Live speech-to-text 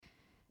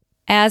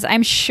As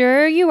I'm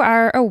sure you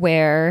are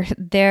aware,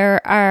 there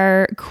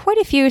are quite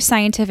a few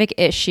scientific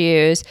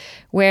issues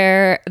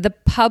where the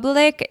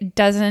public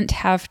doesn't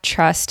have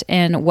trust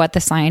in what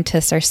the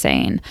scientists are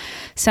saying.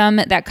 Some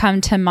that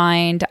come to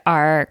mind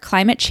are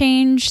climate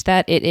change,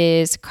 that it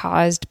is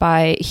caused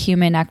by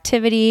human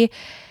activity,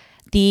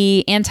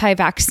 the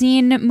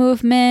anti-vaccine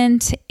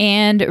movement,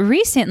 and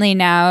recently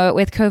now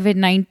with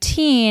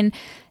COVID-19,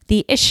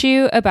 the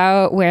issue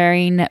about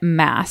wearing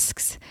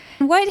masks.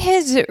 What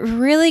has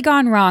really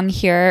gone wrong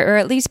here, or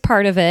at least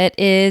part of it,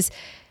 is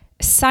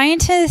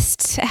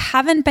scientists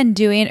haven't been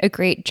doing a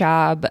great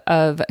job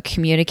of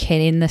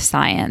communicating the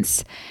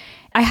science.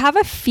 I have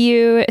a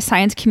few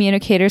science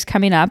communicators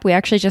coming up. We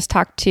actually just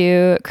talked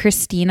to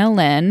Christina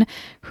Lin,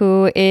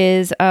 who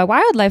is a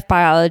wildlife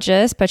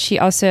biologist, but she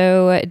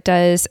also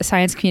does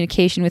science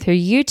communication with her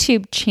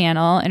YouTube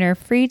channel in her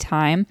free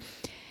time.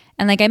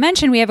 And like I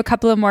mentioned, we have a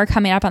couple of more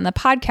coming up on the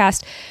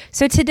podcast.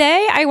 So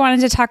today I wanted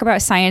to talk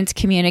about science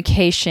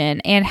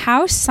communication and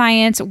how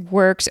science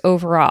works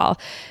overall.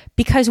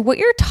 Because what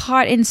you're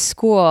taught in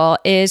school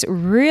is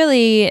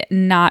really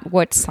not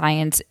what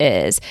science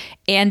is.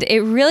 And it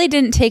really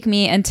didn't take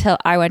me until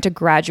I went to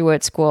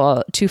graduate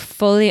school to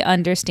fully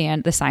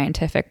understand the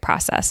scientific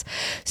process.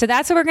 So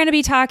that's what we're going to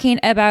be talking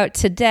about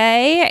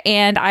today.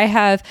 And I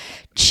have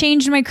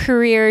changed my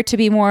career to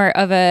be more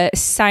of a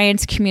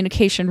science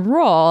communication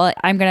role.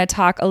 I'm going to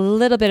talk a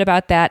little bit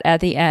about that at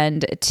the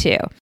end too.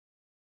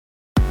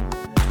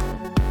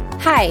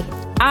 Hi,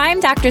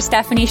 I'm Dr.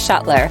 Stephanie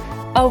Schuttler,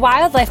 a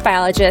wildlife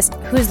biologist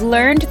who's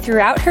learned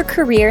throughout her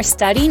career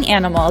studying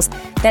animals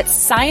that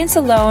science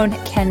alone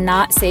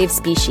cannot save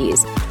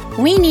species.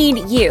 We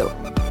need you.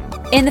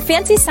 In the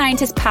Fancy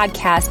Scientist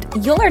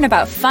podcast, you'll learn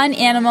about fun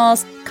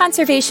animals,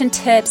 conservation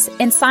tips,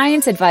 and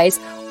science advice,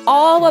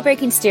 all while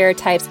breaking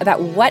stereotypes about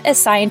what a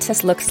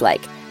scientist looks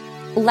like.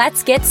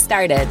 Let's get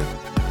started.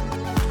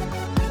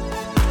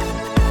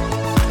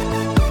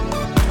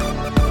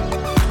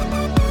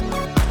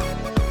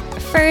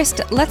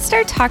 First, let's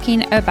start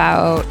talking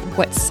about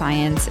what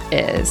science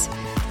is.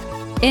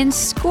 In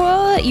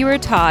school, you were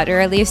taught, or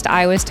at least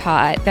I was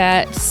taught,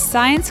 that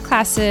science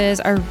classes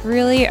are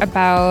really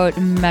about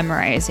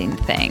memorizing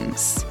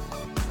things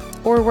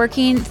or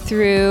working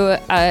through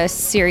a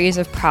series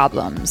of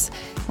problems.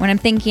 When I'm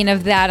thinking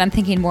of that, I'm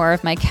thinking more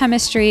of my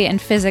chemistry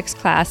and physics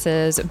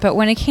classes. But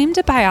when it came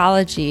to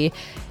biology,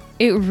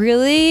 it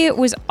really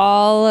was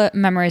all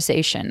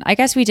memorization. I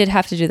guess we did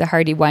have to do the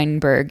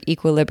Hardy-Weinberg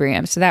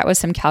equilibrium, so that was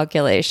some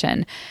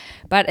calculation.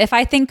 But if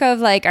I think of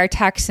like our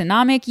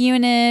taxonomic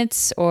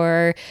units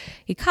or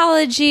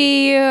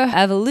ecology,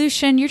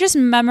 evolution, you're just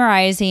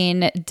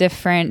memorizing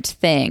different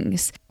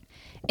things.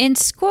 In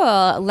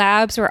school,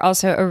 labs were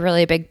also a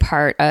really big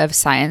part of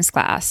science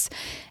class.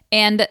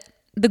 And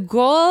the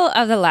goal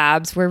of the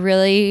labs were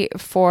really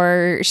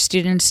for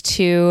students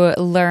to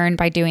learn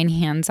by doing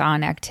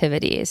hands-on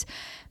activities.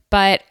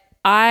 But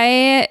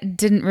I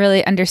didn't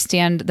really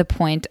understand the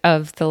point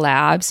of the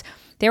labs.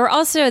 They were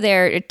also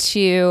there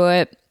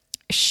to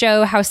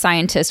show how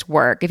scientists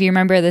work. If you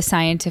remember the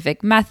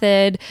scientific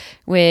method,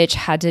 which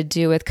had to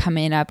do with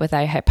coming up with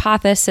a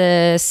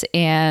hypothesis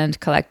and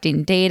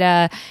collecting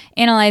data,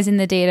 analyzing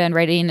the data and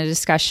writing a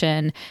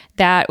discussion,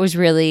 that was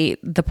really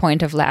the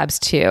point of labs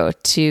too,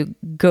 to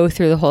go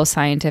through the whole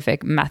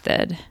scientific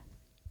method.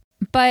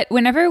 But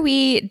whenever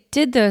we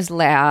did those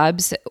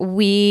labs,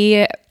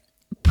 we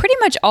pretty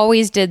much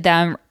always did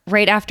them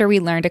right after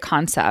we learned a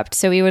concept.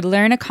 So we would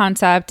learn a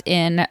concept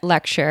in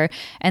lecture,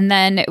 and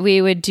then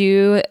we would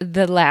do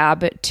the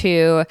lab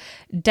to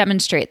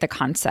demonstrate the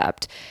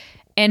concept.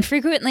 And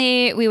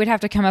frequently, we would have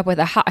to come up with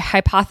a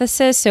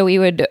hypothesis. So we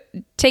would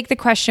take the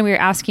question we were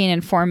asking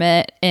and form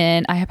it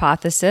in a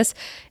hypothesis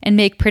and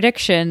make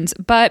predictions.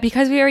 But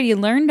because we already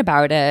learned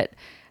about it,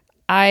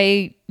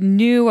 I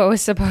knew what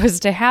was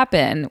supposed to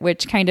happen,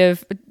 which kind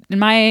of, in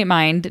my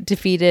mind,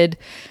 defeated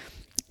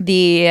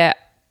the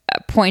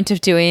point of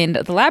doing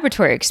the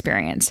laboratory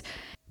experience.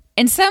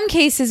 In some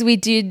cases we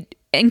did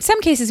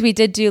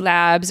do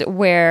labs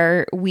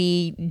where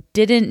we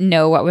didn't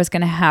know what was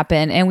going to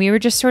happen, and we were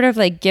just sort of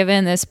like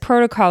given this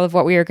protocol of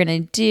what we were going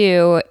to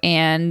do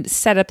and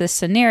set up this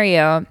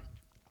scenario.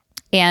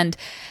 And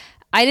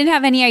I didn't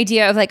have any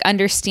idea of like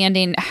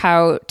understanding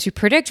how to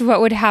predict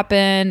what would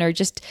happen or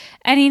just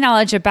any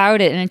knowledge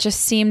about it. And it just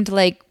seemed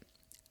like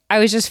I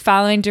was just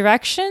following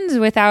directions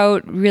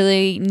without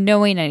really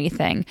knowing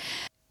anything.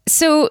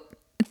 So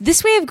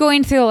this way of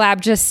going through the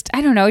lab just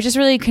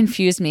really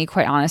confused me,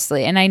 quite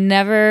honestly. And I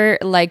never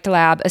liked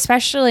lab,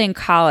 especially in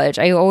college.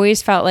 I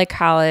always felt like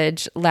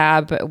college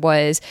lab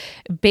was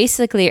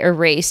basically a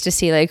race to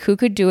see like who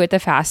could do it the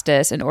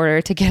fastest in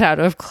order to get out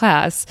of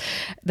class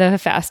the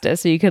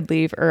fastest so you could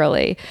leave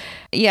early.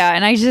 Yeah,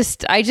 and I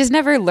just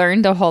never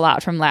learned a whole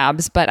lot from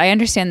labs, but I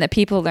understand that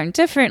people learn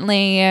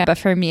differently. But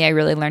for me, I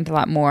really learned a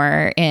lot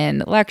more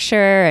in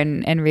lecture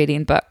and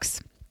reading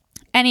books.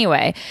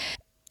 Anyway,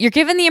 you're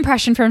given the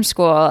impression from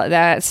school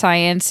that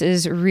science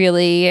is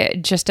really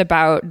just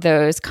about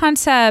those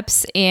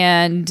concepts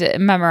and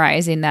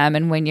memorizing them.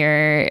 And when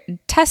you're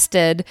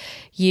tested,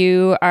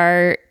 you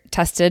are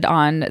tested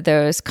on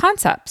those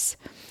concepts.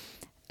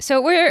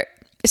 So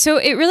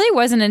it really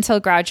wasn't until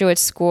graduate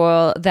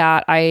school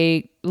that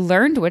I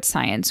learned what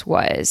science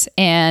was.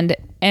 And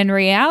in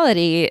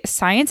reality,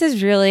 science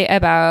is really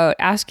about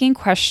asking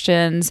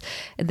questions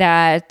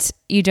that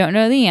you don't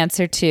know the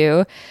answer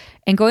to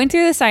and going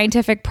through the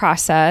scientific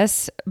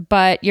process,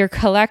 but you're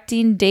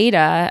collecting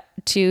data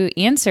to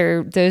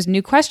answer those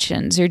new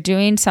questions. You're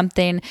doing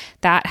something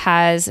that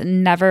has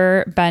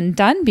never been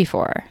done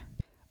before.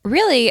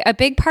 Really, a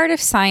big part of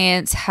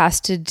science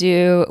has to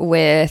do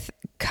with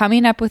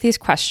coming up with these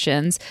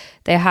questions.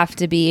 They have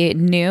to be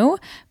new,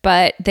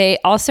 but they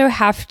also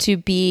have to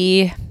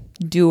be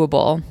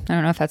doable. I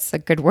don't know if that's a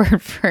good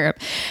word for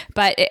it,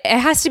 but it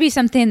has to be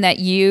something that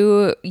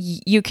you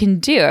can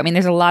do. I mean,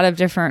 there's a lot of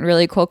different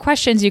really cool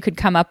questions you could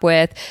come up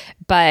with,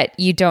 but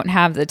you don't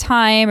have the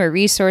time or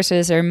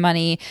resources or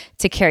money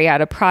to carry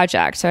out a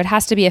project. So it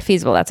has to be a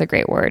feasible, that's a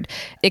great word,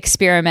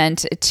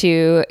 experiment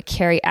to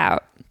carry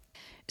out.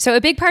 So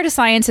a big part of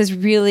science is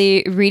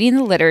really reading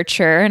the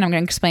literature, and I'm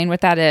going to explain what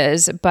that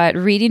is, but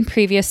reading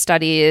previous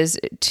studies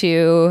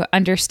to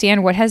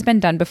understand what has been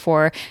done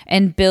before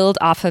and build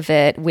off of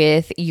it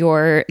with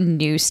your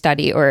new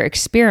study or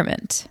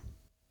experiment.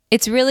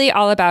 It's really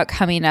all about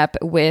coming up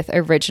with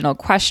original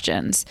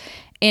questions.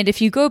 And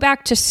if you go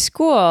back to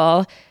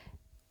school,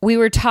 we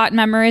were taught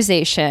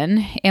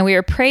memorization and we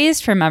were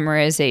praised for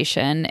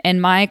memorization.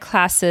 In my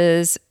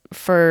classes,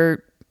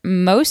 for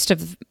most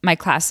of my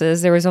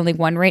classes, there was only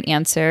one right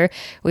answer.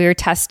 We were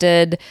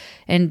tested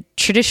in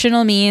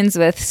traditional means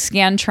with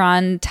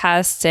Scantron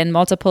tests and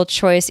multiple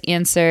choice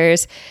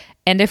answers.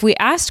 And if we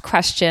asked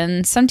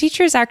questions, some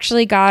teachers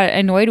actually got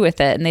annoyed with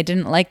it and they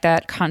didn't like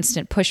that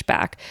constant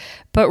pushback.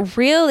 But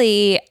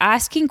really,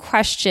 asking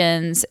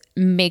questions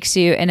makes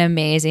you an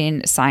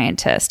amazing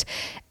scientist.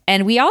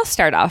 And we all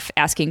start off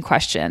asking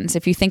questions.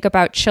 If you think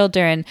about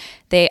children,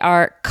 they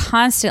are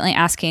constantly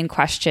asking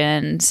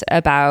questions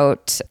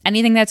about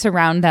anything that's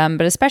around them,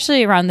 but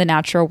especially around the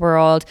natural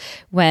world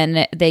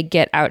when they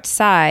get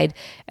outside.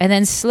 And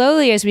then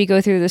slowly, as we go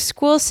through the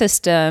school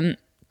system,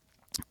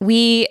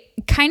 we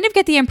kind of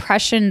get the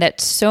impression that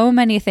so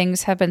many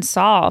things have been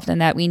solved and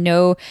that we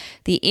know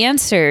the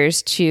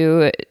answers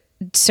to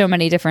so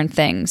many different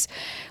things.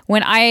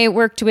 When I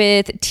worked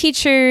with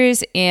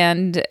teachers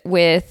and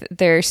with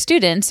their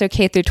students, so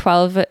K through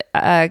 12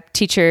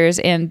 teachers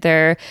and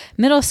their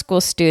middle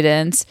school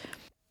students,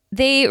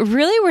 they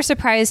really were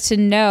surprised to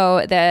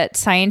know that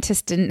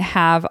scientists didn't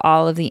have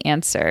all of the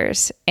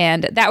answers.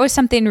 And that was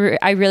something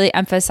I really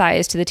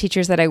emphasized to the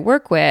teachers that I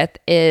work with,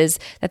 is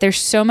that there's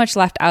so much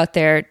left out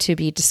there to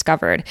be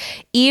discovered,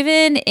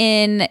 even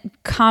in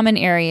common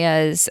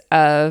areas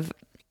of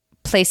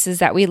places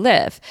that we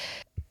live.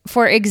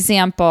 For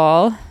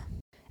example,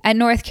 at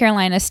North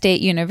Carolina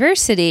State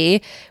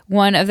University,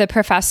 one of the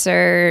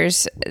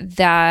professors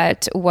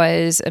that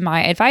was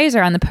my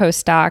advisor on the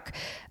postdoc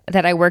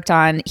that I worked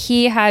on,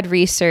 he had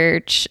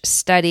research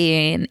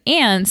studying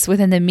ants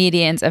within the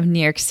medians of New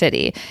York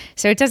City.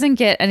 So it doesn't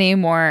get any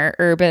more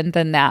urban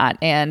than that.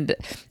 And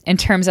in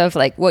terms of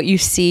like what you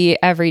see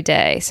every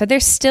day. So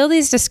there's still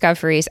these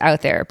discoveries out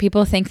there.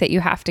 People think that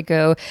you have to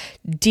go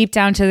deep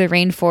down to the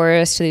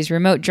rainforest, to these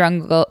remote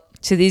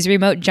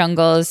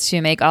jungles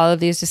to make all of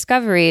these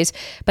discoveries,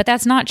 but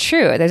that's not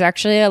true. There's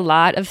actually a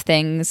lot of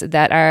things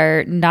that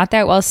are not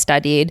that well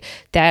studied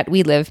that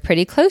we live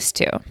pretty close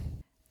to.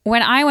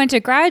 When I went to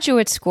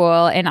graduate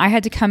school and I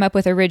had to come up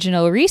with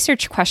original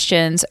research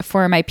questions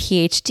for my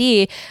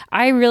PhD,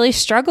 I really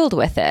struggled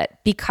with it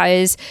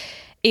because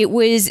it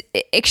was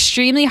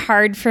extremely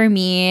hard for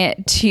me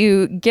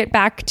to get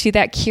back to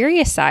that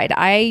curious side.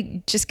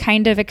 I just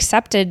kind of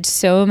accepted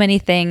so many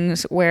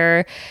things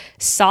were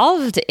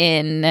solved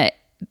in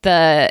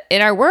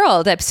our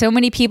world, that so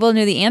many people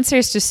knew the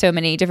answers to so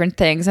many different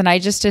things. And I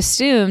just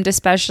assumed,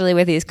 especially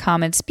with these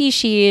common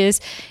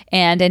species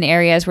and in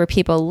areas where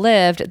people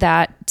lived,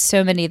 that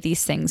so many of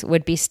these things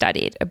would be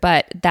studied.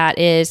 But that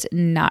is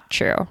not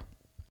true.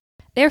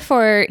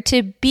 Therefore,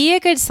 to be a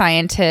good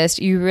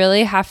scientist, you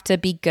really have to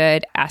be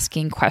good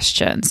asking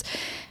questions.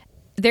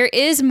 There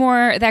is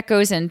more that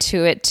goes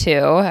into it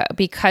too,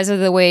 because of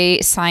the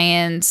way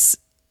science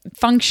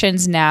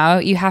functions now.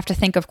 You have to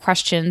think of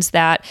questions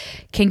that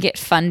can get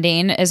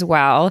funding as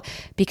well,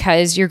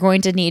 because you're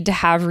going to need to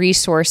have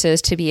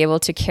resources to be able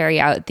to carry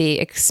out the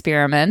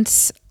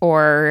experiments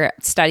or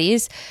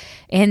studies.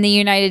 In the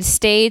United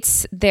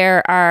States,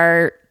 there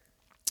are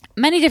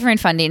many different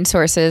funding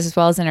sources as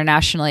well as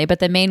internationally, but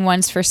the main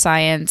ones for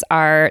science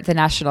are the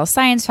National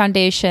Science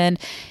Foundation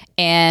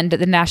and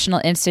the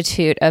National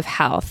Institute of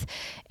Health.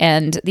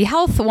 And the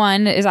health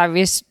one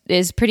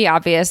is pretty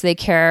obvious. They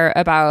care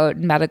about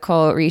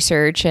medical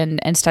research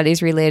and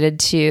studies related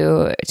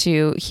to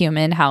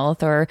human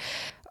health or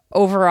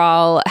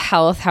overall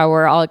health, how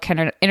we're all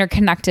kind of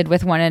interconnected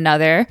with one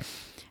another.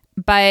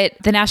 But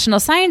the National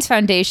Science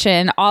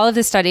Foundation, all of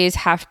the studies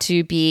have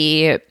to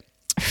be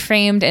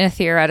framed in a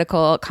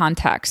theoretical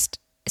context.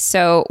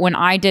 So when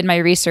I did my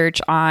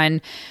research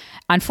on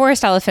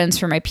forest elephants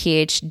for my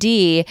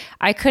PhD,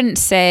 I couldn't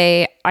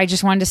say I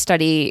just wanted to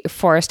study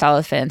forest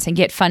elephants and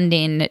get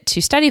funding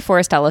to study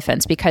forest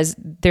elephants because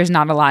there's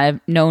not a lot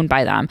known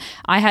by them.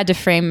 I had to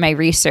frame my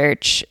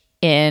research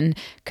in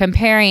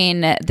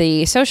comparing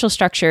the social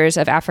structures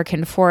of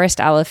African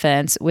forest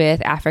elephants with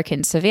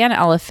African savanna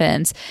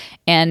elephants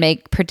and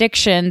make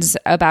predictions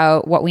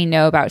about what we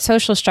know about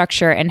social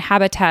structure and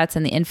habitats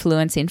and the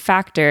influencing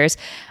factors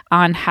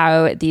on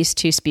how these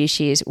two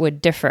species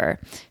would differ.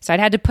 So I'd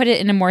had to put it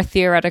in a more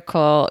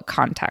theoretical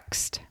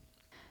context.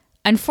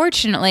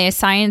 Unfortunately,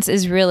 science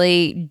is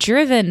really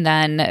driven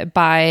then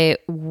by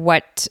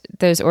what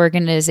those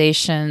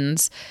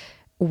organizations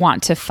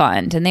want to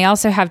fund. And they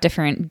also have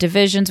different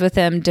divisions with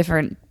them,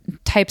 different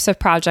types of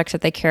projects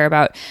that they care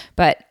about.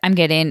 But I'm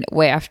getting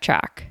way off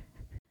track.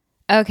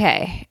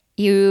 Okay,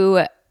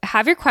 you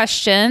have your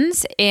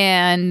questions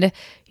and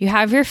you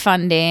have your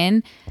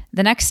funding.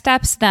 The next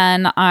steps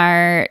then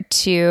are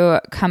to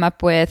come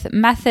up with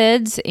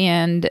methods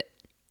and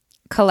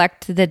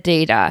collect the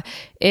data.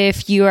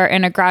 If you are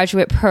in a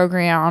graduate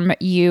program,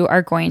 you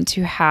are going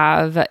to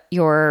have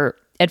your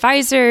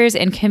advisors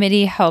and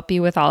committee help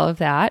you with all of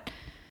that.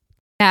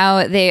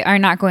 Now, they are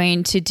not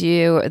going to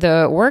do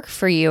the work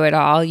for you at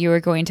all. You are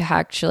going to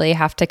actually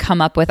have to come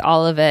up with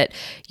all of it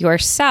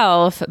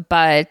yourself,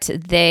 but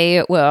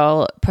they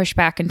will push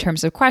back in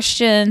terms of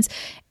questions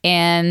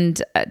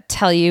and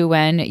tell you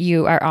when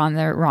you are on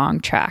the wrong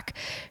track.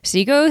 So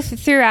you go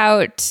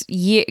throughout,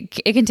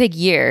 it can take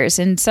years.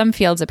 In some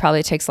fields, it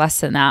probably takes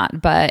less than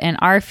that. But in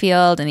our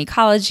field, in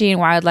ecology and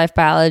wildlife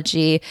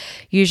biology,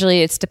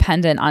 usually it's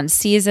dependent on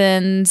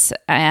seasons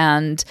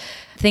and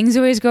things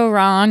always go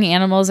wrong.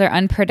 Animals are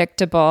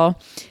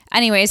unpredictable.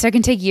 Anyway, so it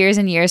can take years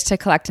and years to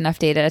collect enough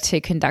data to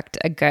conduct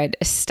a good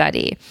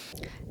study.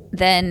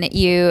 Then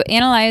you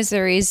analyze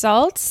the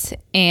results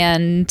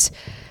and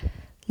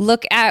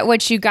look at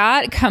what you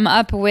got, come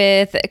up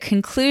with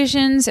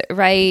conclusions,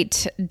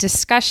 write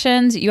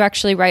discussions. You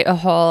actually write a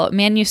whole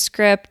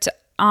manuscript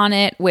on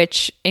it,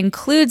 which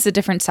includes the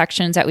different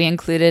sections that we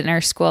included in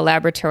our school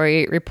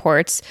laboratory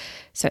reports.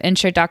 So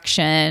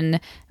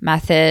introduction,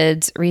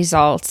 methods,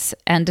 results,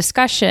 and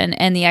discussion.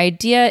 And the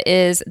idea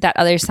is that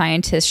other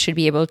scientists should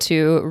be able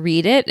to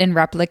read it and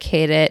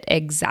replicate it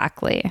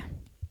exactly.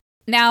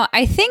 Now,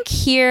 I think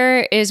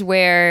here is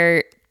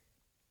where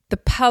the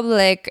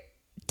public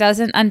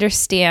doesn't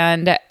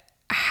understand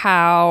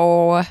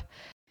how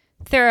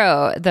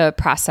thorough the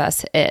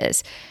process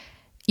is.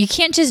 You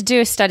can't just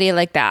do a study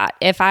like that.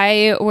 If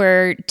I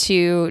were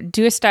to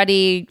do a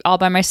study all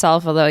by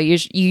myself, although you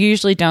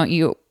usually don't,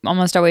 you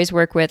almost always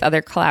work with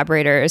other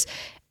collaborators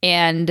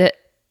and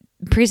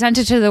present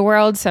it to the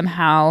world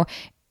somehow,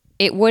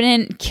 it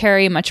wouldn't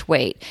carry much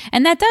weight.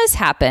 And that does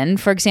happen.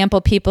 For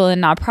example, people in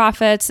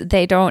nonprofits,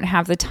 they don't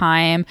have the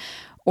time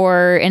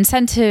or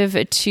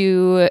incentive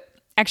to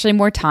actually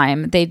more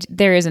time.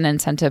 There is an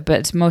incentive, but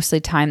it's mostly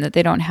time that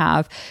they don't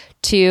have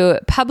to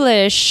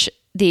publish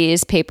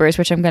these papers,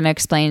 which I'm going to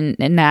explain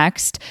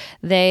next.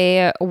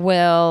 They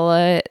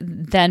will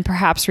then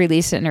perhaps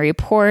release it in a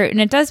report, and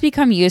it does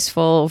become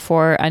useful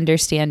for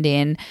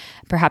understanding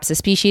perhaps a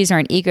species or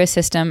an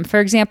ecosystem.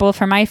 For example,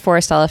 for my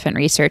forest elephant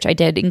research, I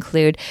did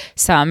include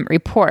some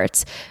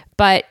reports.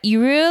 But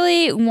you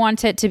really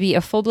want it to be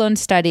a full-blown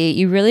study.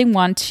 You really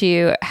want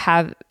to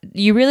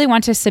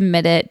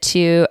submit it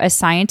to a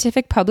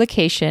scientific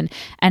publication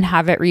and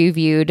have it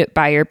reviewed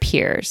by your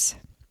peers.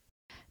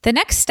 The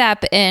next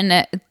step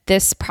in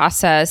this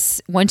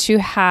process, once you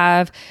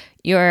have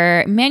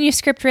your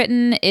manuscript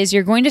written, is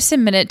you're going to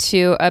submit it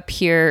to a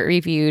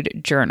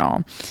peer-reviewed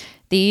journal.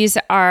 These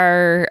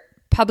are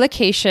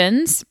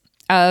publications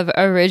of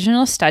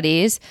original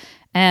studies.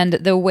 And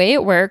the way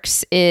it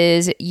works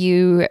is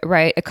you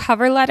write a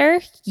cover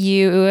letter,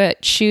 you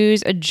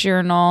choose a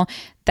journal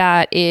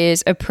that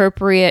is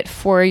appropriate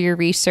for your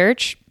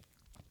research.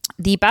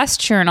 The best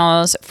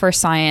journals for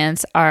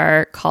science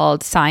are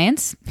called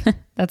Science.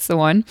 That's the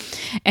one.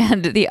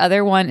 And the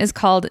other one is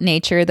called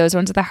Nature. Those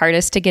ones are the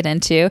hardest to get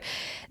into.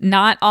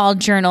 Not all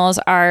journals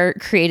are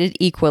created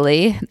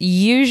equally.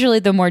 Usually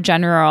the more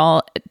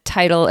general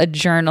title a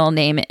journal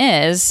name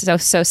is,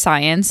 so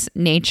Science,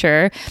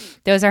 Nature,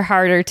 those are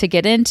harder to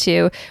get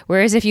into.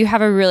 Whereas if you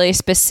have a really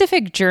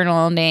specific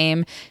journal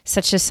name,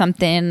 such as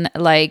something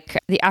like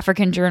the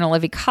African Journal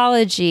of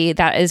Ecology,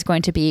 that is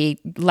going to be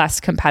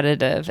less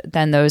competitive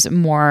than those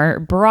more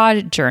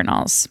broad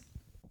journals.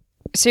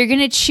 So you're going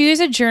to choose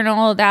a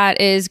journal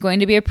that is going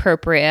to be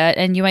appropriate.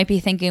 And you might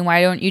be thinking,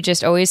 why don't you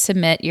just always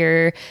submit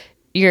your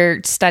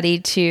study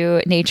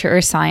to Nature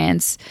or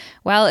Science?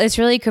 Well, it's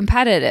really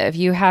competitive.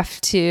 You have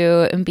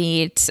to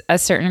meet a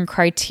certain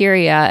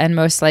criteria, and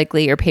most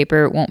likely your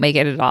paper won't make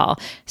it at all.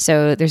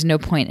 So there's no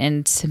point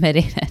in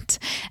submitting it.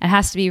 It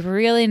has to be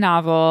really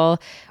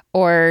novel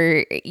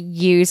or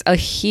use a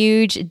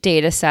huge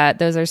data set.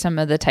 Those are some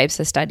of the types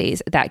of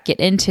studies that get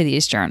into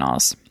these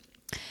journals.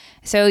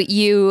 So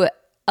you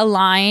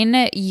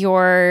align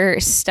your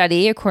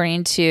study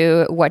according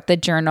to what the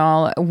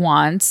journal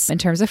wants in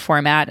terms of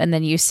format, and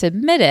then you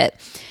submit it.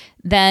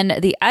 Then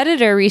the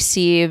editor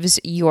receives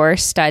your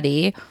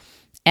study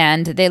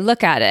and they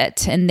look at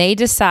it and they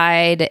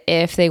decide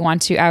if they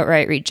want to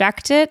outright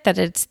reject it, that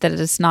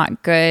it's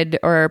not good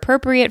or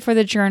appropriate for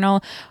the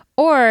journal,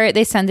 or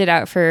they send it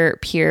out for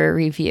peer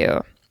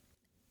review.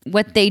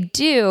 What they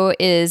do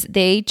is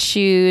they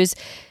choose,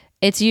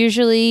 it's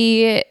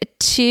usually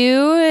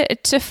 2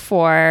 to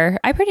 4.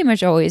 I pretty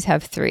much always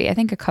have 3. I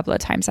think a couple of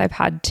times I've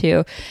had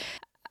 2.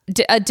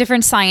 A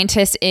different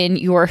scientists in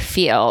your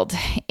field.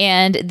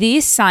 And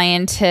these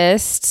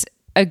scientists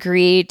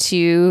agree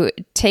to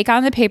take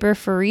on the paper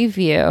for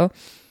review.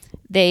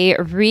 They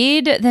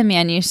read the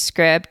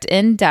manuscript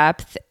in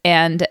depth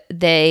and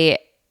they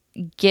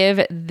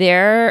give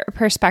their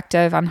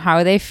perspective on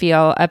how they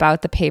feel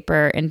about the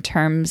paper in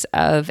terms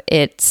of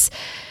its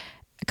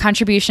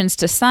contributions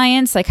to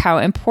science, like how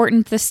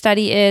important the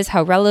study is,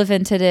 how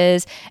relevant it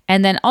is,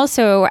 and then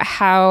also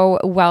how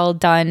well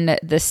done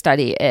the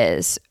study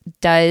is.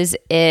 Does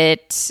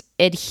it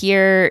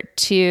adhere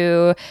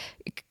to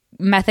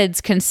methods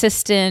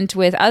consistent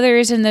with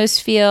others in those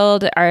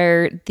field?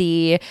 Are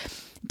the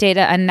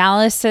data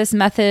analysis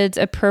methods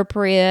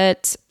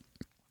appropriate?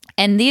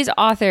 And these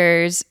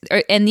authors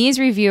and these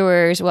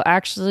reviewers will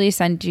actually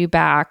send you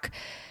back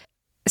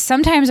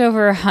sometimes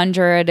over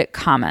 100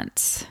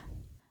 comments.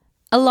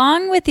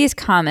 Along with these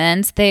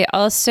comments, they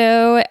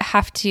also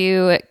have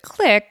to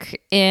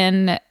click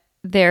in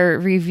their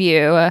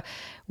review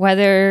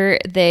whether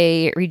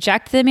they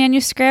reject the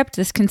manuscript.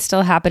 This can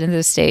still happen at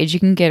this stage. You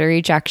can get a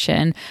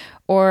rejection,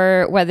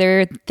 or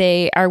whether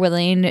they are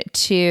willing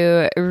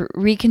to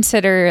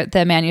reconsider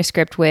the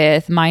manuscript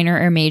with minor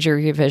or major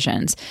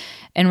revisions.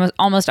 And it's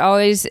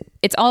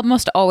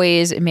almost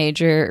always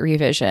major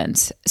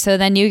revisions. So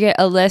then you get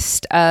a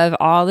list of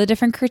all the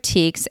different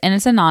critiques, and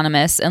it's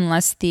anonymous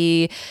unless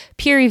the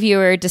peer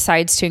reviewer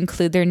decides to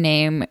include their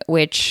name,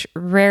 which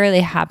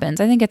rarely happens.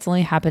 I think it's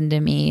only happened to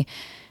me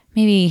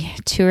maybe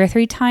 2 or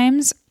 3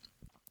 times.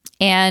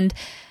 And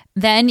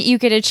then you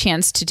get a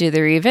chance to do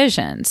the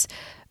revisions.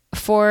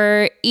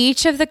 For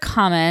each of the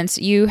comments,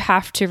 you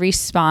have to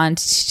respond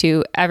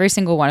to every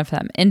single one of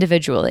them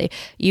individually.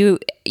 You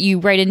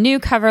write a new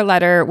cover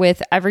letter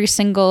with every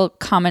single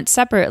comment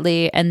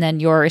separately and then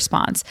your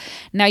response.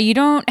 Now, you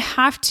don't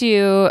have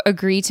to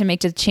agree to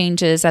make the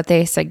changes that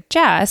they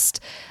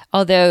suggest,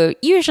 although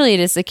usually it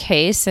is the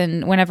case.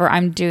 And whenever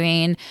I'm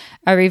doing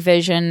a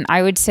revision,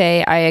 I would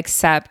say I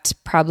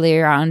accept probably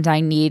around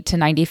 90 to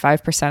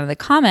 95% of the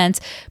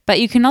comments, but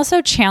you can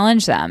also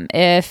challenge them.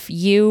 If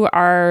you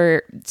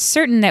are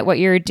certain that what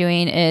you're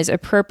doing is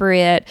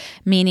appropriate,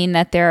 meaning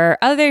that there are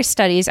other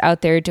studies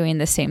out there doing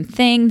the same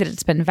thing, that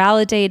it's been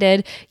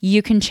validated,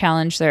 you can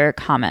challenge their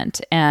comment.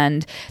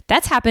 And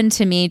that's happened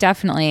to me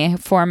definitely.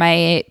 For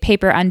my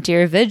paper on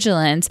deer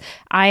vigilance,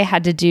 I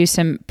had to do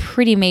some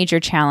pretty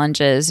major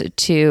challenges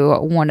to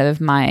one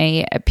of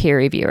my peer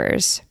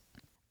reviewers.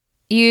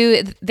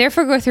 You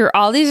therefore go through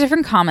all these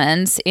different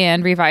comments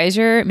and revise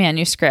your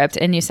manuscript,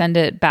 and you send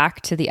it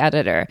back to the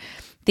editor.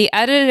 The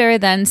editor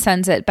then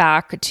sends it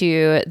back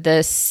to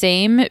the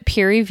same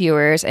peer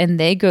reviewers, and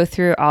they go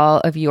through all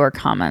of your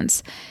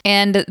comments.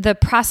 And the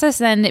process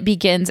then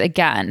begins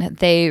again.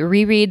 They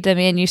reread the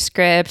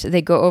manuscript,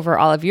 they go over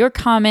all of your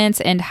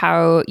comments and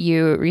how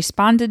you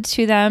responded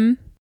to them.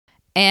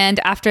 And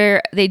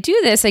after they do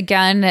this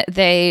again,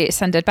 they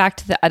send it back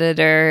to the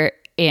editor.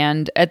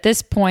 And at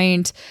this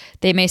point,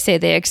 they may say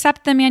they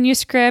accept the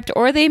manuscript,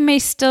 or they may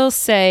still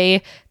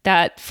say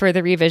that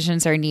further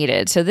revisions are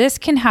needed. So this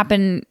can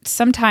happen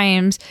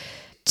sometimes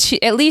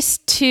at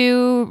least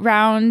 2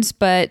 rounds,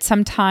 but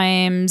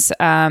sometimes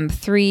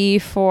 3,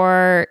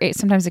 4.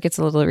 Sometimes it gets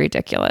a little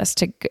ridiculous.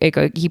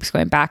 It keeps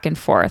going back and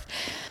forth.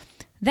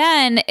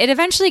 Then it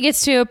eventually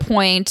gets to a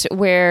point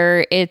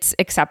where it's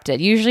accepted.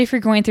 Usually if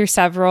you're going through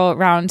several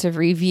rounds of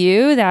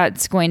review,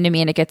 that's going to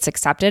mean it gets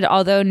accepted,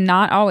 although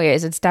not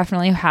always. It's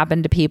definitely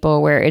happened to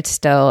people where it's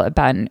still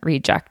been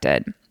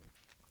rejected.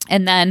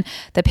 And then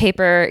the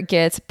paper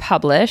gets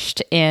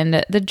published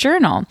in the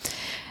journal.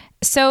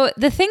 So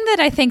the thing that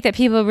I think that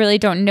people really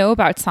don't know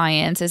about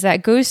science is that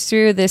it goes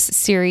through this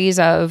series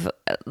of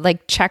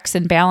like checks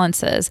and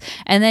balances.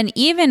 And then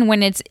even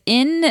when it's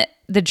in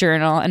the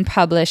journal and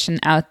published and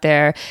out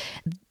there,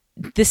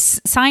 the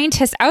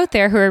scientists out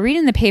there who are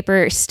reading the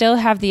paper still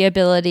have the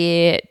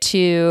ability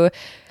to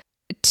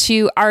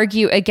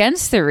argue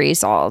against the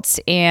results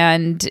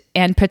and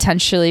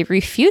potentially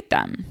refute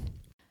them.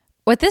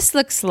 What this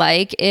looks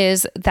like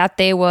is that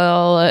they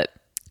will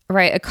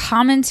write a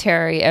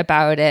commentary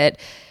about it.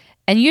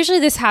 And usually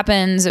this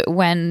happens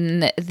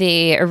when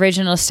the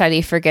original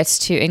study forgets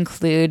to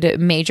include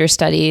major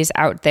studies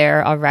out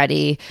there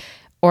already,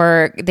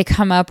 or they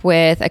come up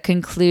with a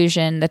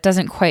conclusion that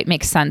doesn't quite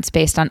make sense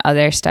based on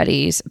other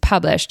studies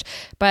published.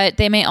 But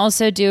they may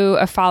also do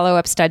a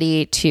follow-up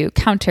study to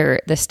counter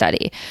the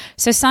study.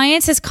 So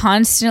science is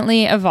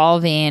constantly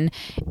evolving,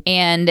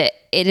 and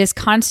it is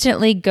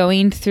constantly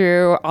going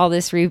through all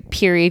this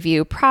peer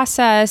review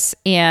process,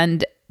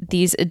 and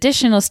these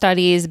additional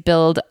studies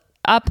build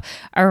up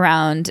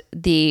around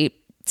the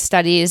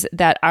studies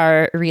that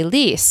are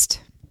released.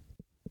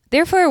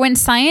 Therefore, when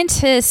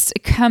scientists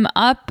come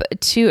up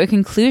to a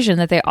conclusion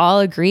that they all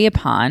agree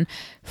upon,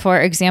 for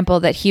example,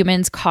 that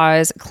humans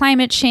cause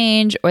climate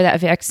change or that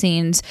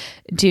vaccines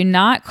do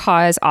not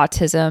cause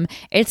autism,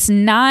 it's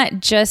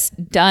not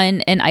just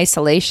done in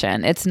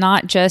isolation. It's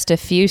not just a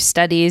few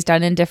studies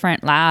done in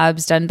different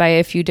labs, done by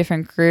a few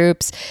different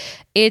groups.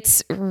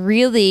 It's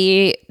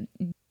really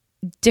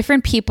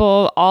different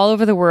people all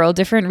over the world,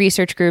 different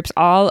research groups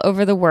all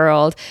over the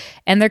world,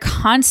 and they're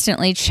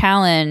constantly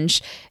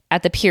challenged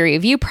at the peer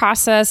review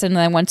process, and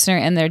then once they're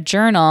in their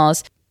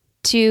journals,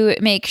 to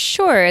make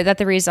sure that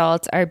the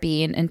results are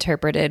being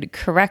interpreted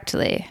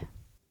correctly.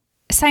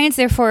 Science,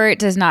 therefore,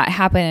 does not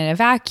happen in a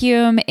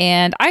vacuum,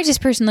 and I just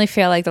personally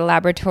feel like the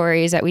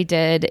laboratories that we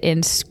did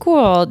in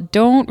school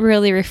don't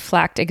really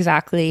reflect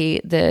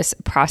exactly this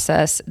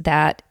process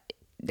that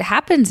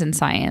happens in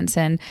science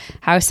and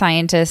how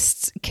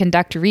scientists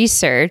conduct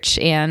research.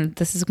 And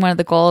this is one of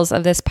the goals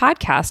of this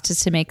podcast,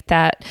 is to make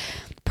that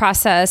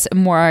process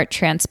more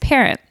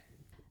transparent.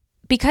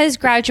 Because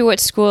graduate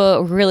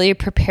school really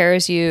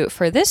prepares you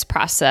for this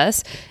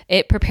process,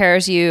 it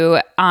prepares you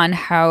on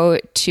how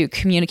to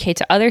communicate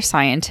to other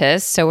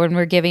scientists. So when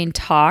we're giving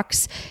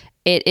talks,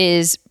 it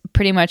is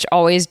pretty much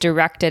always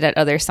directed at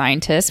other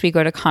scientists. We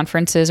go to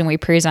conferences and we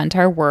present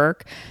our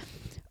work.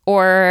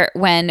 Or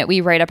when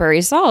we write up our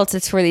results,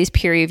 it's for these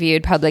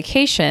peer-reviewed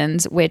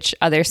publications, which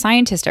other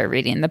scientists are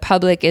reading. The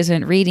public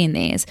isn't reading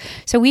these.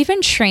 So we've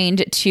been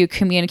trained to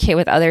communicate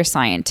with other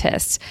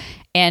scientists,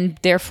 and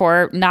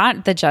therefore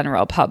not the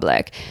general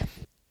public.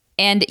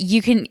 And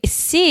you can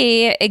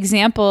see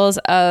examples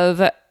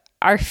of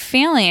our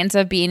failings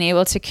of being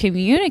able to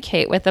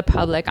communicate with the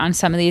public on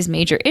some of these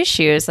major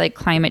issues like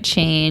climate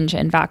change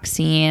and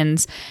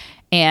vaccines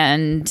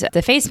and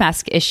the face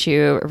mask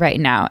issue right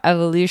now.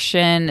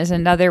 Evolution is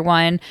another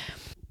one.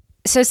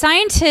 So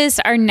scientists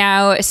are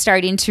now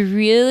starting to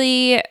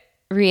really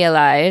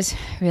realize,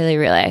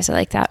 I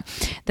like that,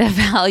 the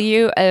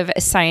value of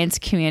science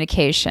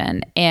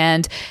communication.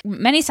 And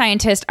many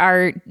scientists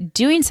are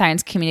doing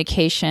science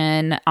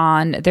communication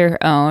on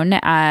their own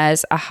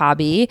as a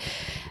hobby.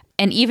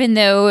 And even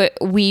though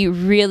we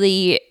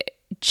really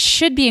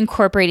should be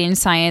incorporating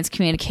science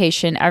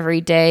communication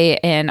every day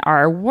in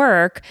our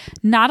work,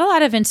 not a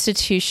lot of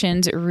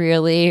institutions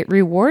really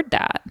reward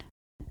that.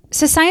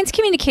 So science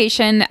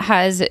communication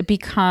has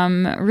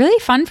become really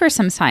fun for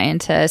some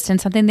scientists and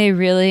something they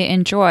really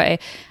enjoy.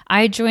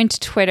 I joined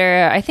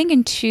Twitter, I think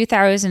in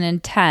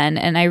 2010,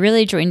 and I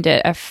really joined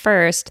it at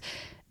first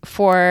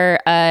for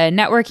a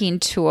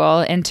networking tool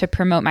and to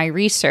promote my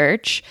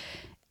research.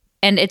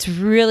 And it's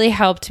really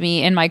helped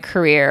me in my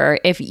career.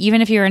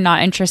 Even if you're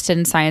not interested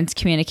in science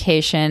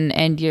communication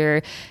and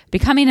you're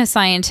becoming a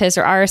scientist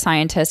or are a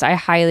scientist, I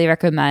highly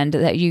recommend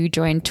that you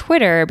join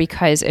Twitter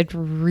because it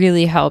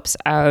really helps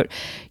out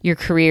your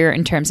career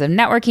in terms of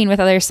networking with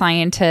other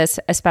scientists,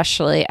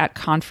 especially at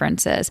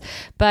conferences.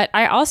 But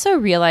I also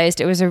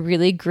realized it was a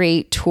really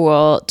great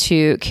tool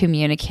to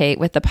communicate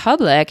with the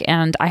public,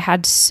 and I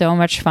had so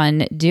much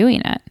fun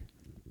doing it.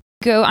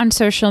 Go on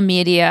social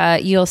media,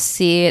 you'll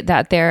see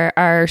that there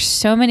are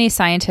so many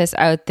scientists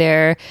out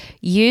there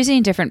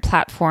using different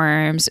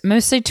platforms,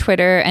 mostly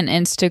Twitter and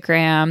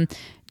Instagram,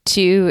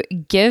 to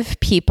give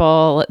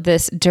people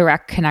this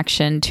direct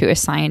connection to a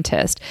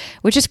scientist,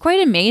 which is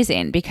quite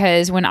amazing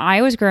because when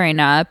I was growing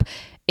up,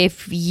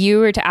 if you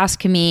were to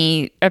ask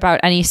me about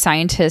any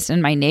scientist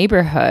in my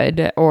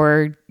neighborhood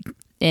or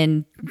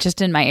in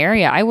my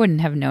area, I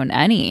wouldn't have known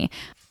any.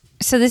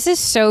 So this is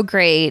so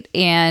great,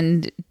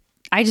 and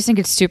I just think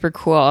it's super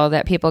cool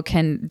that people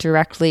can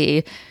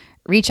directly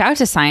reach out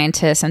to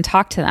scientists and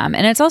talk to them.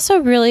 And it's also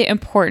really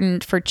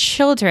important for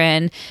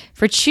children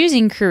for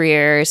choosing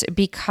careers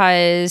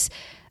because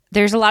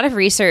there's a lot of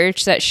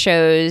research that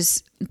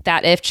shows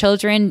that if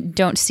children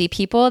don't see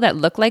people that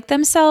look like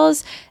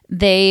themselves,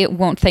 they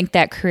won't think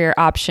that career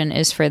option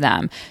is for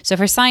them. So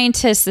for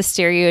scientists, the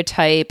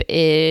stereotype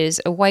is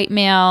a white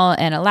male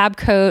in a lab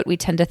coat. We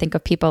tend to think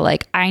of people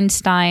like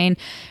Einstein.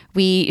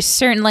 We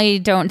certainly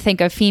don't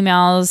think of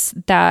females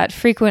that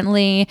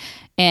frequently,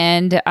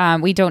 and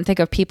we don't think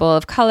of people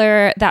of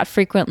color that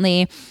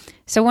frequently.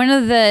 So one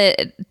of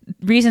the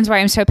reasons why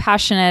I'm so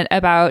passionate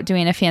about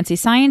doing a Fancy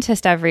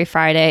Scientist every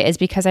Friday is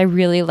because I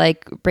really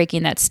like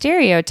breaking that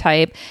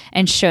stereotype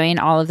and showing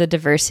all of the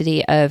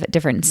diversity of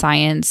different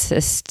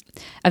scientists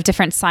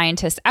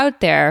out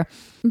there.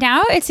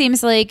 Now it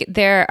seems like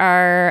there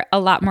are a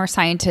lot more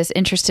scientists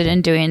interested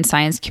in doing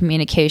science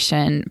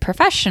communication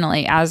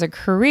professionally as a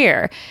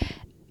career.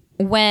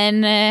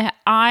 When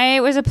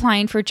I was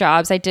applying for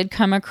jobs, I did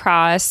come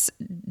across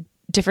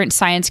different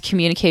science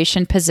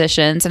communication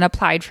positions and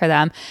applied for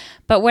them.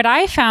 But what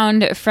I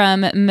found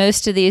from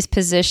most of these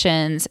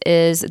positions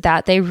is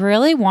that they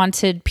really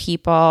wanted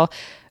people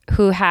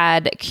who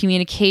had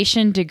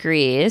communication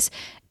degrees,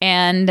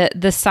 and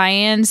the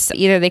science,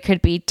 either they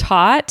could be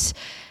taught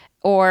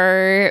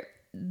or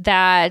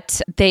that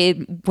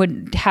they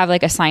would have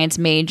like a science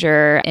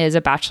major as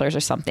a bachelor's or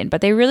something. But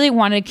they really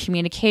wanted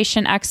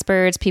communication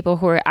experts, people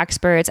who were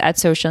experts at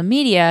social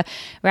media,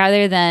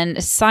 rather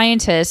than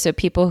scientists. So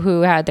people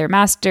who had their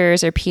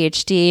master's or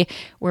PhD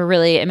were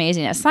really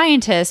amazing as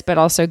scientists, but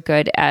also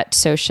good at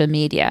social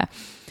media.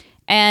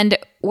 And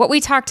what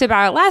we talked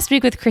about last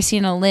week with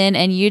Christina Lynn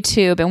and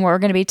YouTube, and what we're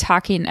going to be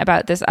talking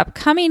about this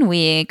upcoming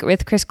week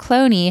with Chris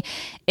Cloney,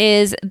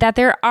 is that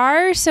there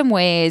are some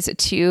ways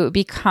to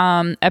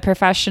become a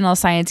professional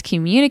science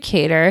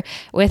communicator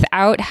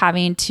without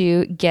having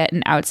to get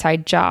an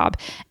outside job.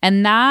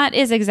 And that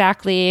is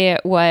exactly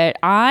what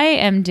I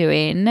am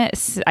doing.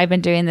 I've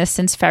been doing this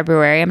since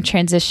February. I'm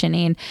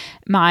transitioning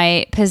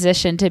my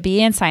position to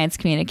be in science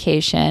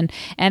communication.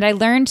 And I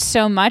learned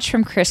so much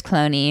from Chris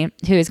Cloney,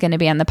 who is going to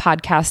be on the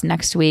podcast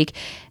next week.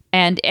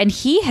 And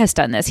he has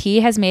done this. He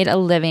has made a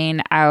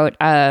living out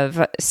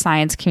of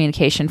science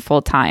communication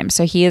full time.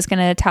 So he is going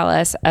to tell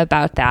us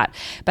about that.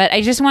 But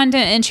I just wanted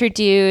to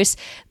introduce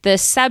the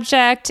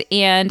subject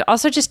and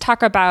also just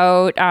talk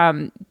about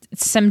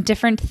some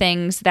different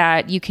things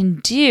that you can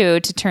do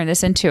to turn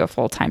this into a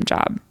full-time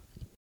job.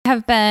 I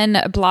have been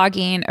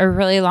blogging a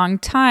really long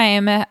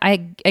time. I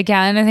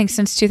think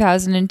since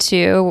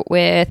 2002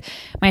 with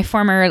my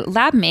former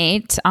lab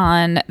mate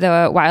on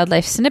the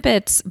Wildlife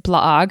Snippets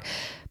blog.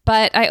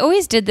 But I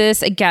always did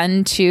this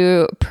again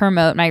to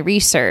promote my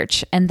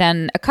research. And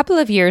then a couple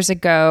of years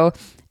ago,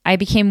 I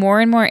became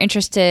more and more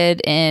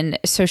interested in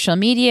social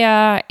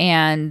media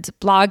and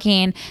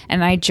blogging,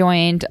 and I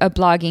joined a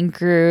blogging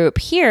group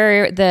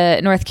here, the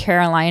North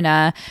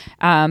Carolina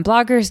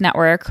Bloggers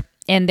Network,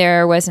 and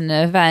there was an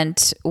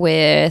event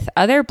with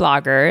other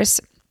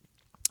bloggers.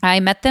 I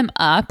met them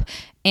up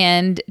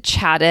and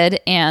chatted,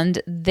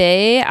 and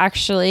they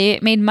actually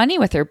made money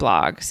with their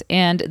blogs.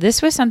 And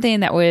this was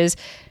something that was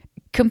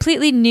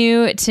completely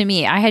new to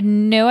me. I had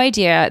no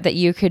idea that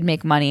you could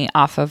make money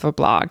off of a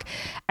blog.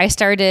 I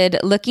started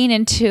looking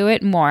into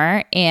it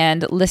more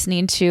and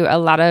listening to a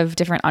lot of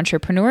different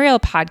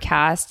entrepreneurial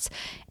podcasts.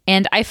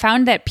 And I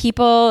found that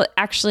people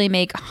actually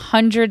make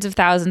hundreds of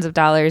thousands of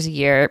dollars a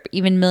year,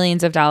 even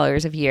millions of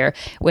dollars a year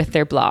with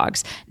their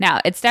blogs. Now,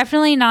 it's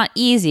definitely not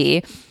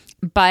easy,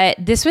 but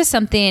this was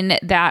something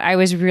that I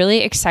was really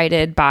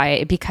excited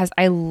by because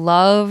I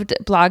loved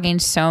blogging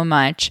so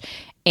much.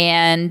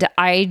 And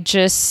I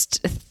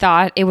just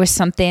thought it was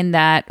something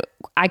that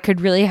I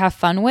could really have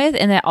fun with,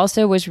 and that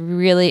also was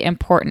really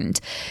important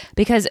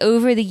because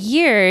over the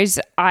years,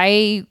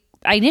 I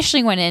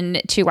initially went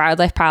into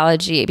wildlife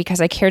biology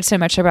because I cared so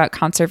much about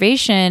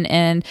conservation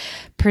and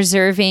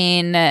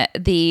preserving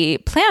the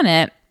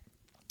planet.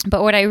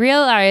 But what I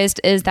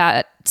realized is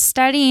that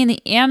studying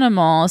the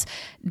animals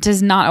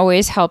does not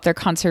always help their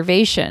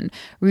conservation.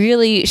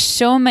 Really,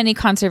 so many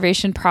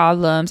conservation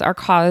problems are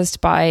caused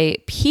by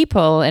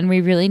people, and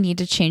we really need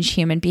to change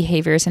human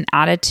behaviors and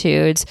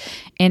attitudes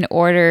in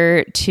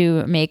order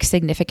to make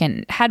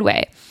significant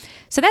headway.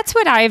 So that's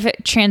what I've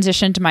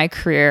transitioned my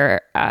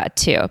career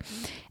to.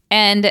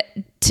 And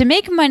to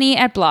make money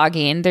at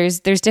blogging, there's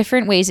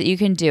different ways that you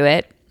can do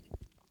it.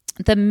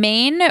 The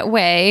main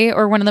way,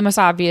 or one of the most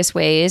obvious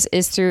ways,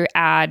 is through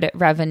ad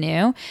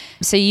revenue.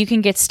 So you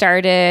can get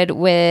started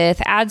with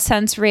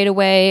AdSense right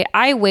away.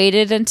 I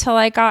waited until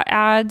I got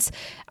ads.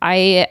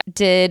 I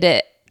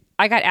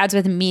got ads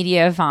with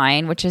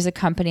Mediavine, which is a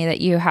company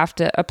that you have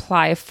to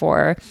apply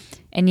for,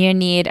 and you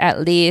need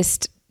at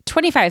least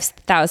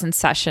 25,000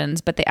 sessions,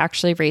 but they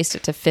actually raised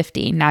it to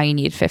 50. Now you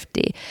need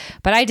 50.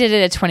 But I did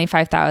it at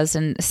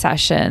 25,000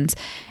 sessions.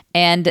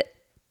 And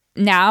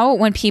now,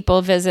 when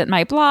people visit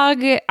my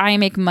blog, I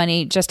make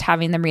money just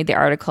having them read the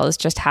articles,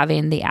 just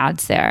having the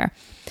ads there.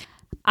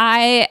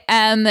 I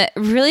am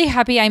really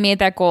happy I made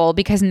that goal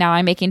because now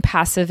I'm making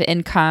passive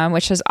income,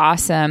 which is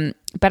awesome.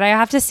 But I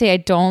have to say, I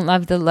don't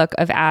love the look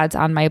of ads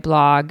on my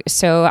blog.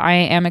 So I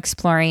am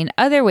exploring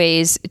other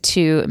ways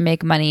to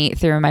make money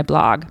through my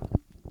blog.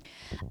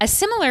 A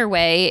similar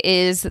way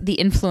is the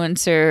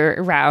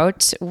influencer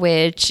route,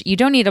 which you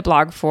don't need a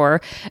blog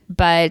for,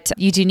 but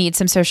you do need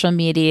some social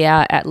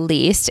media at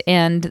least.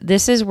 And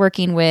this is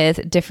working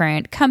with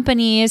different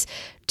companies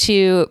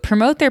to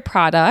promote their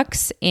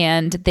products,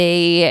 and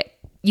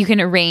you can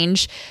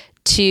arrange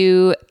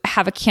to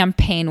have a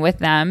campaign with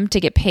them to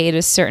get paid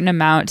a certain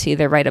amount to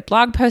either write a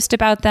blog post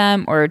about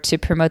them or to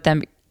promote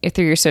them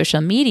through your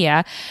social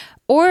media,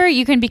 or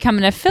you can become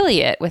an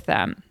affiliate with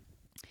them.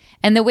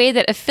 And the way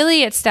that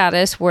affiliate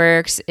status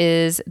works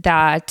is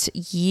that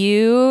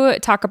you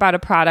talk about a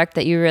product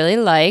that you really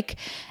like,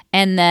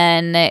 and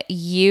then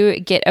you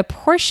get a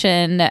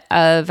portion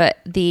of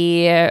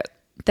the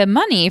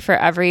money for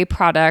every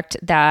product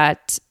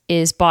that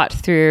is bought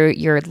through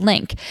your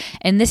link.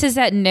 And this is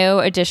at no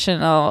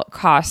additional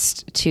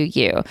cost to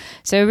you.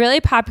 So a really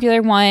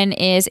popular one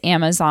is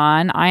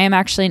Amazon. I am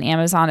actually an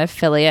Amazon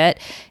affiliate,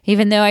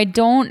 even though I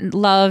don't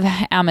love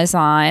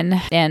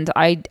Amazon, and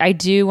I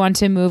do want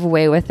to move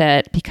away with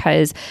it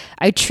because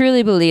I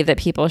truly believe that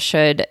people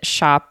should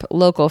shop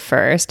local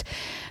first.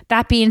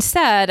 That being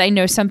said, I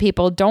know some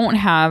people don't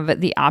have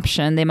the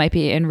option. They might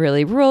be in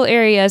really rural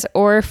areas,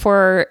 or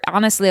for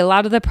honestly, a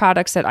lot of the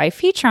products that I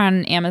feature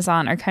on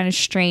Amazon are kind of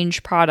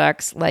strange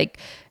products. Like,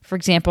 for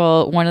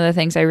example, one of the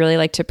things I really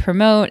like to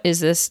promote is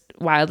this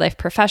Wildlife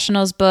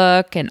Professionals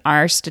book and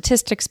our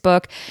statistics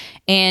book,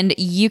 and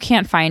you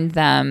can't find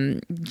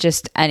them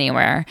just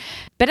anywhere.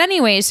 But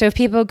anyway, so if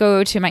people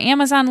go to my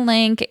Amazon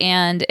link,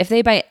 and if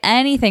they buy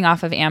anything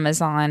off of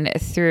Amazon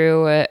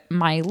through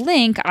my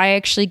link, I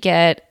actually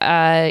get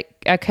a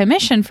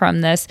commission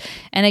from this,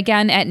 and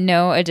again, at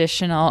no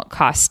additional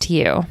cost to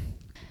you.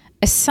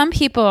 Some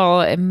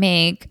people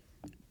make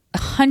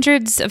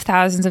hundreds of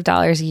thousands of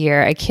dollars a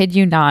year, I kid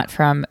you not,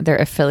 from their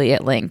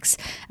affiliate links.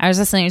 I was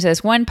listening to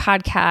this one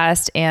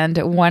podcast, and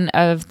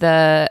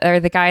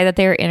the guy that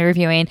they were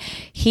interviewing,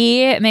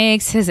 he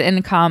makes his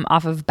income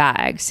off of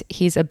bags.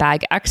 He's a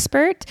bag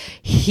expert.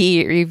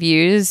 He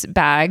reviews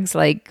bags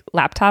like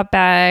laptop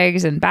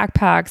bags and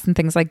backpacks and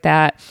things like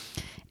that.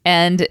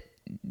 And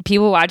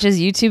people watch his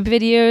YouTube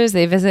videos,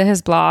 they visit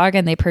his blog,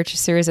 and they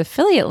purchase through his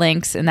affiliate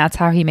links, and that's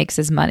how he makes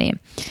his money.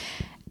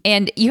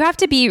 And you have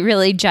to be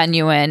really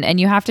genuine, and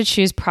you have to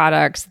choose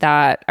products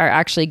that are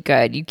actually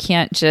good. You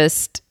can't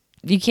just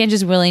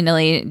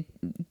willy-nilly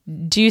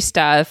do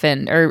stuff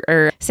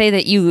or say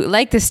that you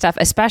like this stuff,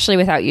 especially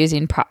without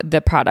using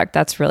the product.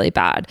 That's really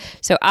bad.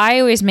 So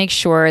I always make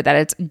sure that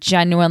it's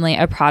genuinely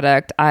a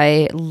product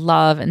I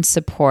love and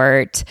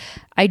support.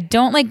 I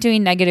don't like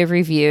doing negative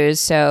reviews.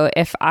 So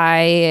if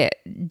I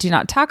do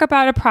not talk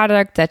about a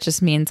product, that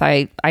just means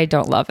I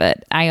don't love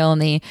it. I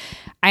only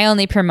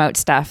promote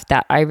stuff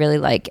that I really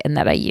like and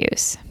that I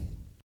use.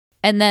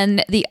 And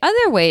then the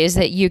other ways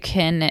that you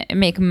can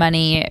make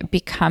money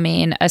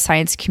becoming a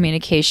science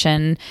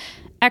communication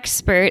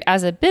expert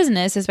as a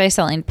business is by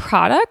selling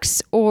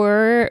products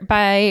or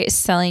by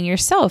selling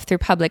yourself through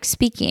public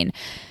speaking.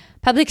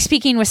 Public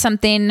speaking was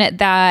something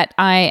that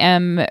I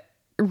am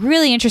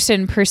really interested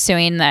in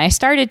pursuing, that I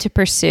started to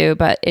pursue,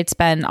 but it's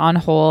been on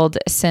hold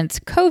since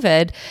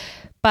COVID.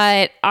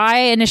 But I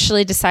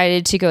initially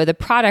decided to go the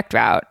product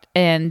route.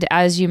 And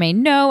as you may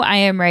know, I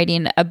am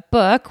writing a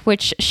book,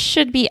 which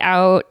should be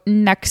out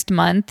next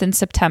month in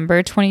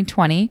September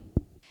 2020.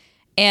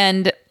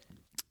 And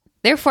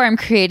therefore, I'm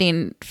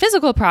creating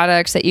physical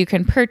products that you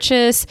can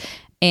purchase,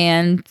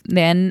 and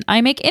then I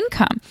make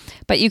income.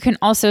 But you can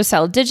also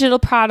sell digital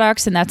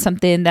products, and that's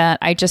something that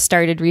I just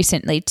started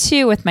recently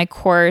too with my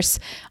course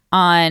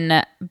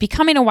on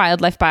becoming a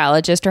wildlife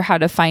biologist, or how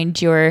to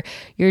find your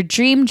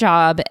dream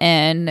job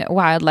in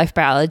wildlife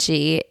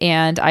biology.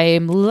 And I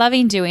am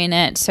loving doing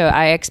it, so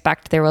I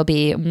expect there will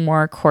be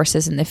more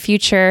courses in the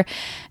future.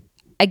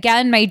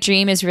 Again, my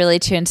dream is really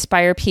to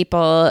inspire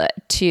people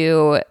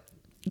to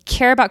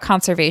care about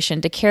conservation,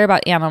 to care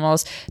about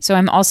animals. So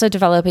I'm also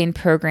developing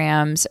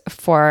programs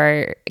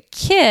for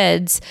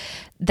kids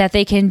that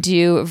they can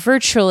do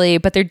virtually,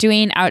 but they're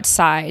doing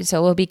outside.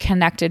 So we'll be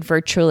connected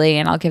virtually,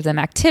 and I'll give them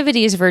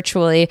activities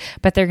virtually,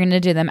 but they're going to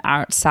do them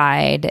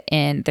outside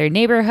in their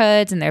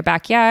neighborhoods, in their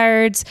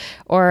backyards,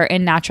 or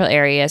in natural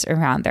areas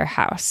around their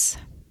house.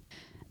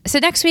 So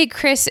next week,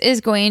 Chris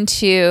is going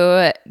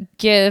to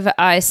give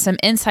us some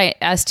insight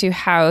as to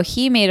how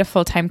he made a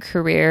full-time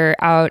career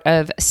out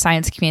of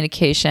science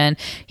communication.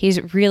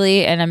 He's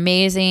really an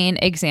amazing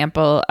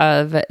example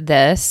of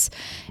this,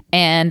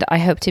 and I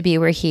hope to be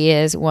where he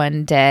is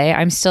one day.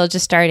 I'm still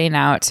just starting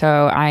out,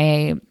 so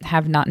I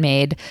have not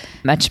made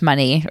much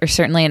money, or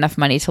certainly enough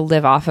money to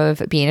live off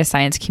of being a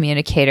science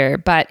communicator,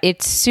 but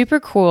it's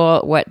super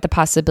cool what the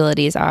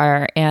possibilities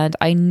are. And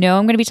I know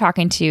I'm going to be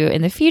talking to you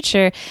in the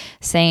future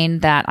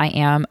saying that I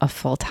am a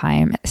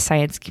full-time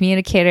science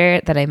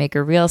communicator, that I make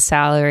a real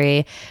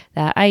salary,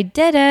 that I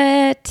did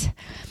it.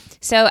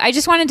 So I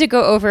just wanted to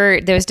go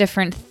over those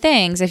different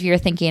things if you're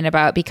thinking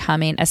about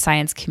becoming a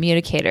science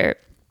communicator.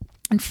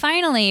 And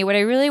finally, what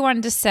I really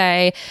wanted to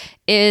say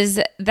is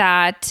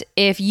that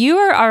if you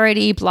are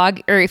already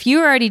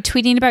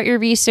tweeting about your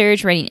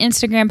research, writing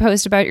Instagram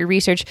posts about your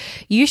research,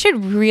 you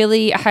should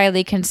really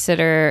highly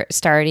consider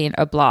starting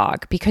a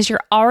blog, because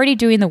you're already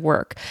doing the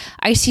work.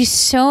 I see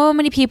so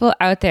many people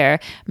out there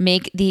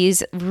make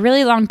these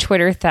really long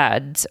Twitter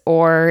threads,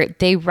 or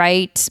they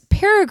write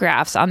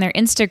paragraphs on their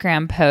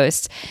Instagram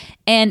posts.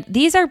 And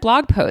these are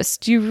blog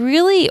posts. You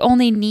really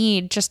only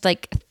need just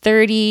like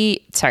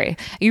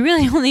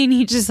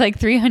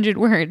 300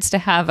 words to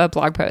have a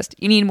blog post.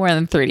 You need more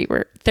than 30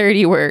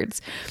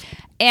 words.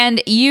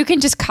 And you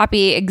can just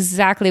copy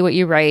exactly what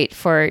you write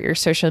for your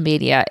social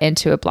media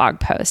into a blog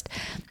post.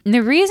 And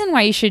the reason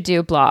why you should do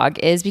a blog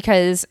is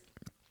because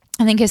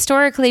I think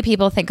historically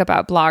people think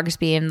about blogs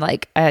being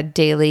like a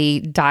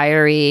daily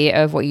diary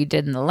of what you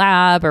did in the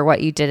lab or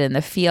what you did in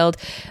the field.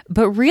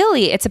 But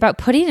really, it's about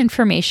putting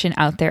information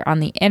out there on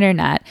the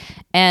internet.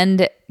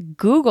 And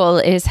Google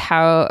is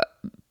how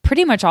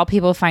pretty much all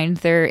people find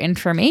their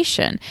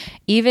information.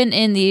 Even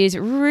in these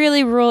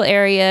really rural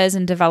areas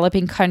and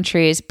developing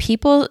countries,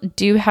 people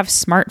do have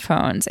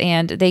smartphones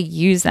and they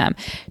use them.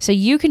 So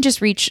you can just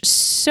reach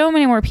so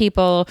many more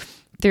people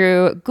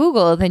through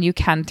Google than you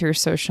can through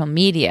social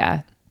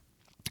media.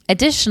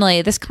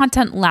 Additionally, this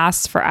content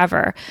lasts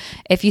forever.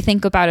 If you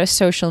think about a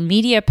social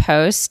media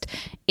post,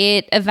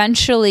 it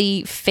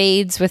eventually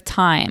fades with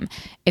time.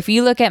 If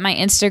you look at my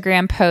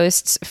Instagram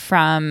posts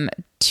from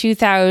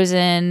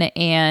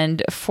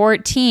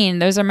 2014,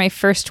 those are my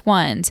first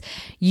ones.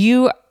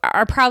 You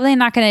are probably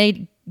not going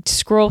to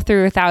scroll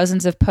through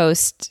thousands of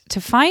posts to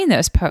find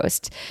those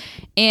posts.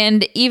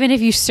 And even if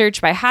you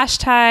search by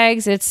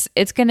hashtags,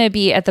 it's going to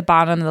be at the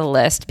bottom of the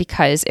list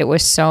because it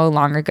was so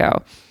long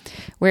ago.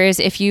 Whereas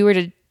if you were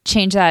to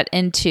change that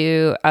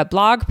into a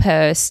blog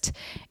post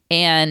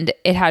and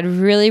it had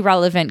really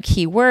relevant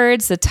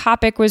keywords, the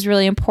topic was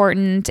really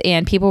important,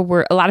 and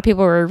a lot of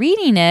people were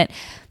reading it,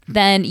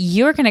 then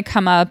you're going to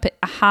come up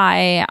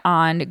high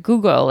on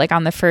Google, like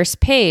on the first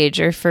page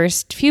or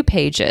first few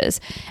pages,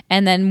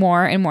 and then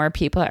more and more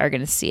people are going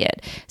to see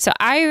it. So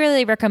I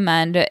really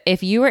recommend,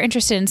 if you are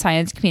interested in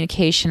science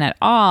communication at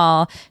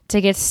all,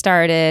 to get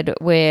started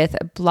with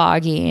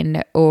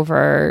blogging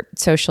over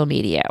social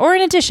media, or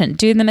in addition,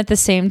 do them at the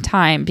same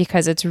time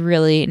because it's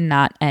really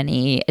not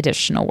any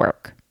additional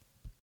work.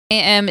 I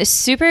am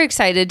super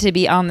excited to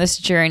be on this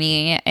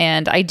journey,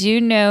 and I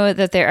do know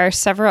that there are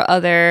several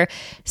other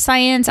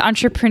science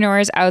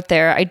entrepreneurs out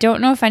there. I don't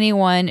know if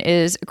anyone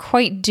is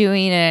quite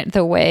doing it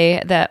the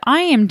way that I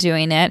am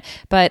doing it,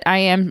 but I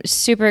am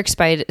super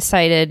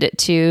excited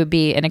to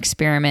be an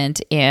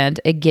experiment and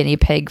a guinea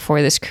pig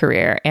for this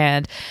career.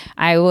 And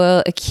I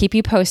will keep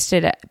you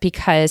posted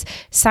because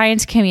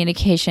science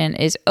communication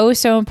is oh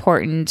so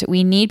important.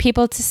 We need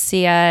people to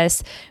see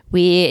us.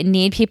 We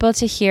need people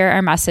to hear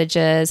our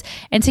messages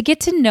and to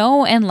get to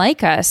know and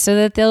like us so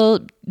that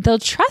they'll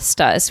trust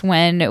us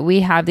when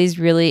we have these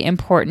really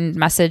important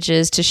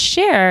messages to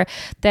share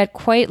that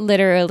quite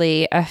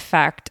literally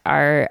affect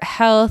our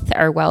health,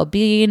 our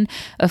well-being,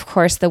 of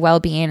course, the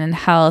well-being and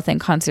health and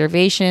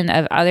conservation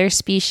of other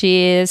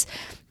species.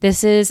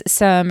 This is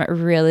some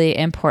really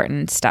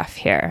important stuff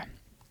here.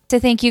 So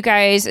thank you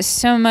guys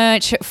so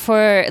much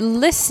for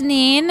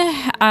listening.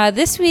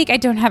 This week, I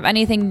don't have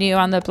anything new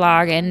on the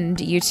blog and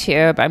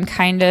YouTube. I'm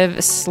kind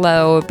of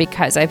slow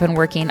because I've been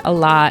working a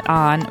lot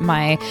on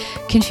my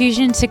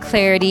Confusion to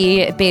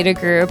Clarity beta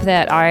group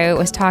that I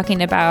was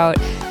talking about.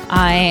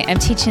 I am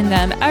teaching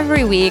them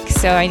every week,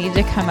 so I need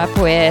to come up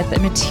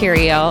with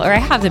material, or I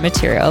have the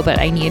material, but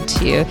I need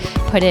to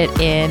put it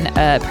in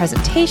a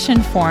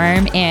presentation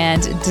form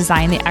and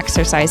design the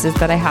exercises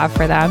that I have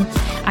for them.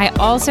 I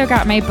also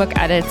got my book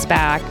edits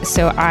back,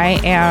 so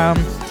I am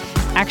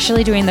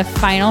actually doing the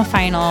final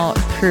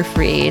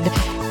proofread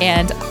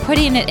and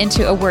putting it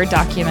into a Word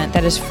document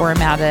that is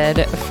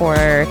formatted for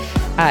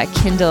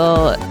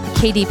Kindle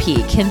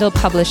KDP, Kindle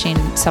Publishing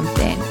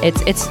something.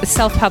 It's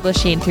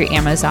self-publishing through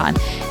Amazon.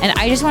 And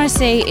I just want to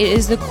say it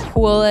is the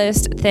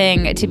coolest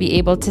thing to be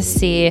able to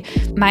see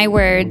my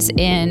words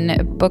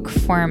in book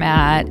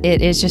format.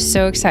 It is just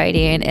so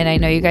exciting, and I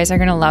know you guys are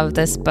going to love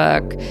this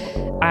book.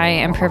 I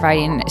am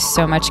providing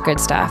so much good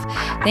stuff.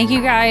 Thank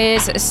you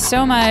guys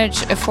so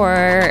much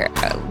for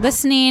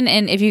listening.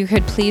 And if you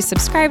could please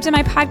subscribe to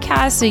my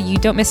podcast so you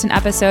don't miss an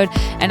episode.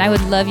 And I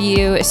would love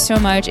you so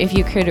much if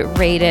you could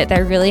rate it. That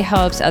really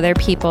helps other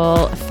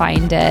people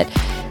find it.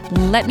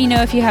 Let me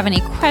know if you have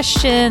any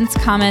questions,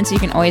 comments. You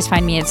can always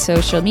find me at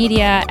social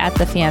media at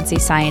The Fancy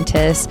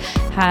Scientist.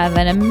 Have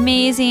an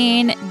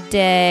amazing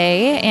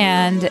day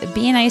and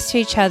be nice to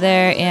each other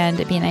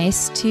and be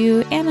nice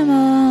to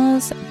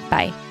animals.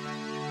 Bye.